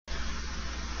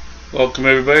Welcome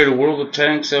everybody to World of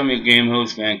Tanks. I'm your game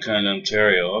host, Mankind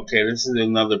Ontario. Okay, this is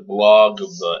another blog of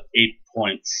the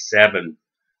 8.7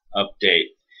 update.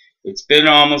 It's been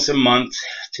almost a month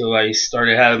till I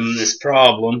started having this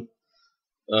problem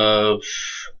of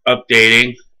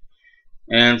updating,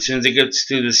 and since it gets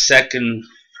to the second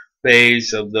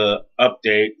phase of the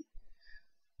update,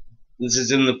 this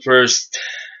is in the first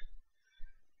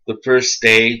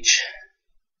stage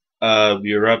of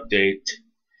your update.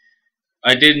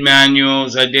 I did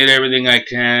manuals, I did everything I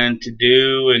can to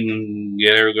do and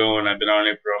get her going. I've been on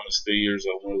it for almost 3 years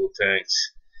on World of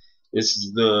Tanks. This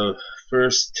is the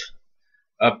first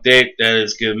update that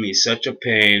has given me such a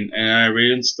pain, and I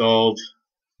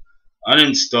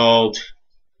uninstalled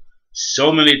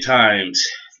so many times.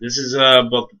 This is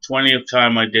about the 20th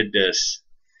time I did this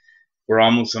for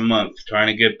almost a month, trying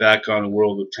to get back on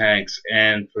World of Tanks,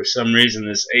 and for some reason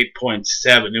this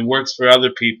 8.7, it works for other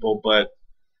people, but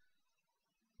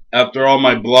after all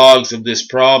my blogs of this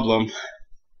problem,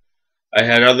 I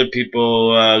had other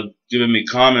people giving me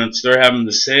comments. They're having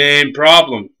the same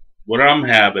problem what I'm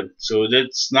having. So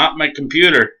it's not my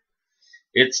computer.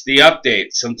 It's the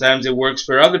update. Sometimes it works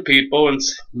for other people, and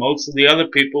most of the other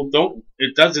people don't.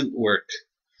 It doesn't work.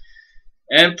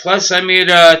 And plus, I made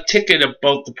a ticket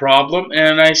about the problem,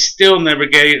 and I still never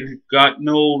got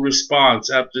no response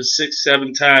after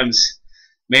 6-7 times.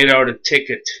 Made out a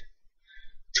ticket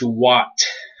to what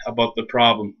about the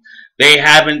problem. They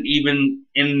haven't even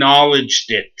acknowledged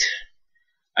it.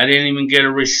 I didn't even get a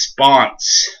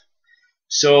response.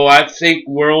 So I think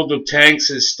World of Tanks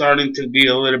is starting to be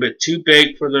a little bit too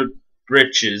big for their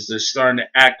britches. They're starting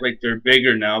to act like they're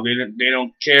bigger now. They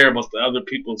don't care about the other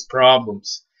people's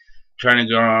problems trying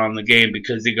to go on the game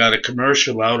because they got a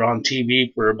commercial out on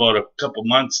TV for about a couple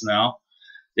months now.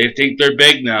 They think they're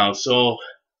big now, so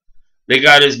they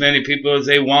got as many people as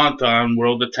they want on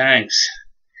World of Tanks.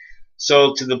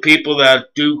 So to the people that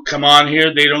do come on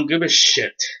here, they don't give a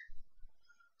shit.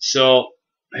 So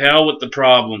hell with the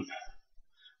problem.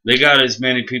 They got as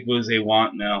many people as they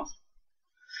want now.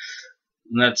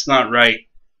 And that's not right.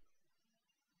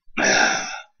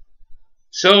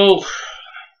 So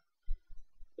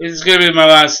this is going to be my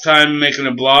last time making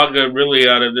a blog really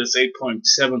out of this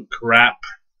 8.7 crap.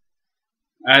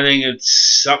 I think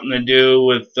it's something to do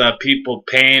with people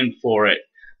paying for it.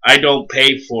 I don't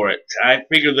pay for it. I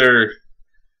figure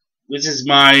this is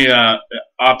my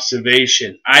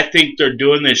observation. I think they're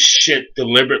doing this shit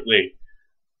deliberately.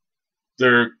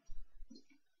 They're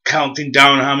counting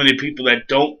down how many people that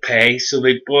don't pay, so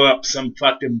they pull up some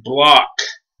fucking block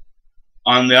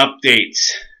on the updates.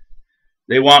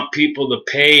 They want people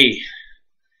to pay,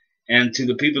 and to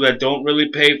the people that don't really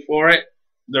pay for it,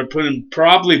 they're putting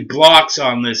probably blocks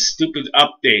on this stupid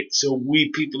update, so we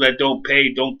people that don't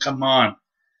pay don't come on.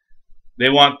 They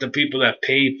want the people that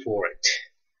pay for it.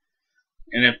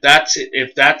 And if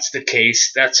that's the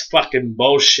case, that's fucking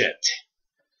bullshit.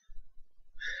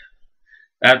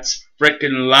 That's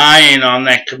frickin' lying on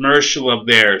that commercial of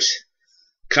theirs.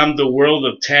 Come to World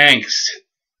of Tanks.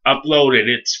 Upload it.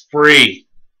 It's free.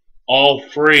 All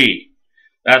free.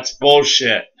 That's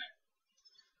bullshit.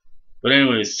 But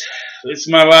anyways, this is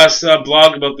my last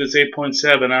blog about this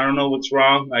 8.7. I don't know what's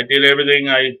wrong. I did everything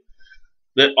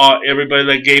everybody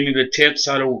that gave me the tips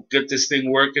how to get this thing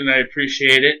working, I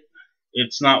appreciate it.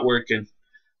 It's not working.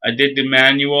 I did the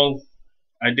manual.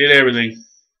 I did everything.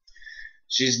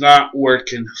 She's not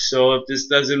working. So if this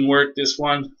doesn't work, this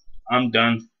one, I'm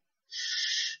done.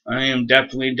 I am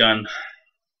definitely done.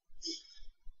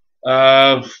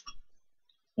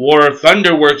 War of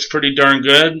Thunder works pretty darn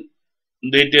good.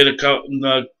 They did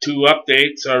two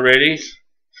updates already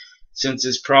since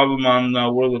this problem on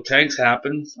World of Tanks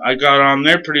happened. I got on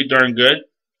there pretty darn good.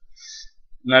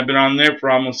 And I've been on there for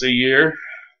almost a year.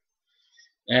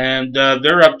 And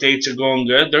their updates are going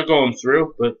good. They're going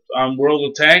through. But on World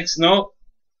of Tanks, no.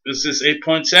 This is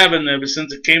 8.7 ever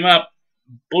since it came up.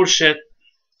 Bullshit.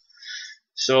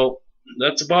 So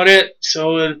that's about it.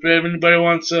 So if anybody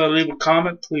wants to leave a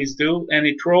comment, please do.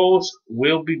 Any trolls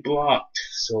will be blocked.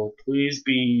 So please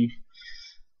be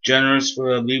generous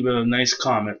for leave a nice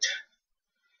comment.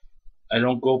 I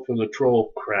don't go for the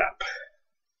troll crap.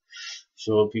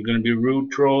 So if you're going to be rude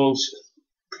trolls,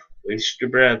 waste your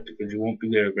breath because you won't be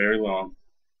there very long.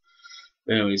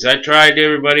 Anyways, I tried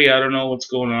everybody. I don't know what's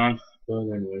going on. But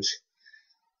anyways,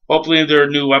 hopefully their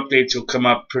new updates will come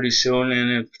up pretty soon.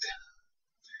 And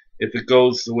if it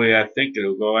goes the way I think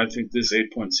it'll go, I think this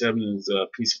 8.7 is a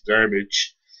piece of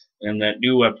garbage. And that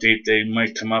new update they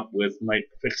might come up with might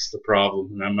fix the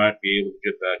problem. And I might be able to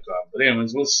get back on. But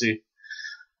anyways, we'll see.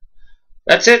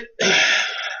 That's it.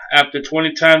 after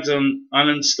 20 times on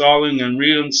uninstalling and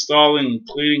reinstalling and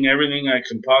cleaning everything I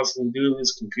can possibly do to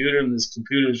this computer, and this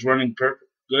computer is running perfect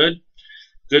good.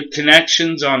 Good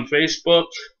connections on Facebook,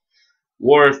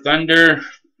 War of Thunder,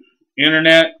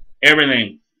 internet,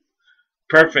 everything.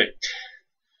 Perfect.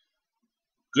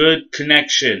 Good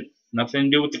connection. Nothing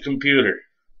to do with the computer.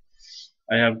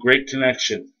 I have great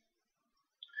connection.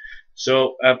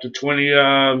 So after 20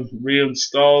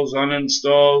 reinstalls,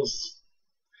 uninstalls,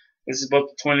 this is about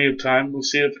the 20th time. We'll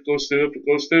see if it goes through. If it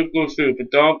goes through, it goes through. If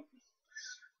it don't,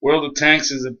 World of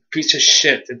Tanks is a piece of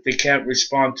shit if they can't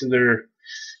respond to their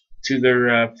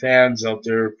fans out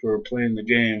there for playing the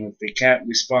game. If they can't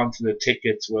respond to the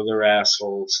tickets, well, they're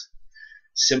assholes.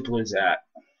 Simple as that.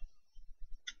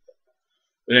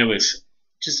 But anyways,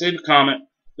 just leave a comment.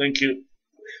 Thank you.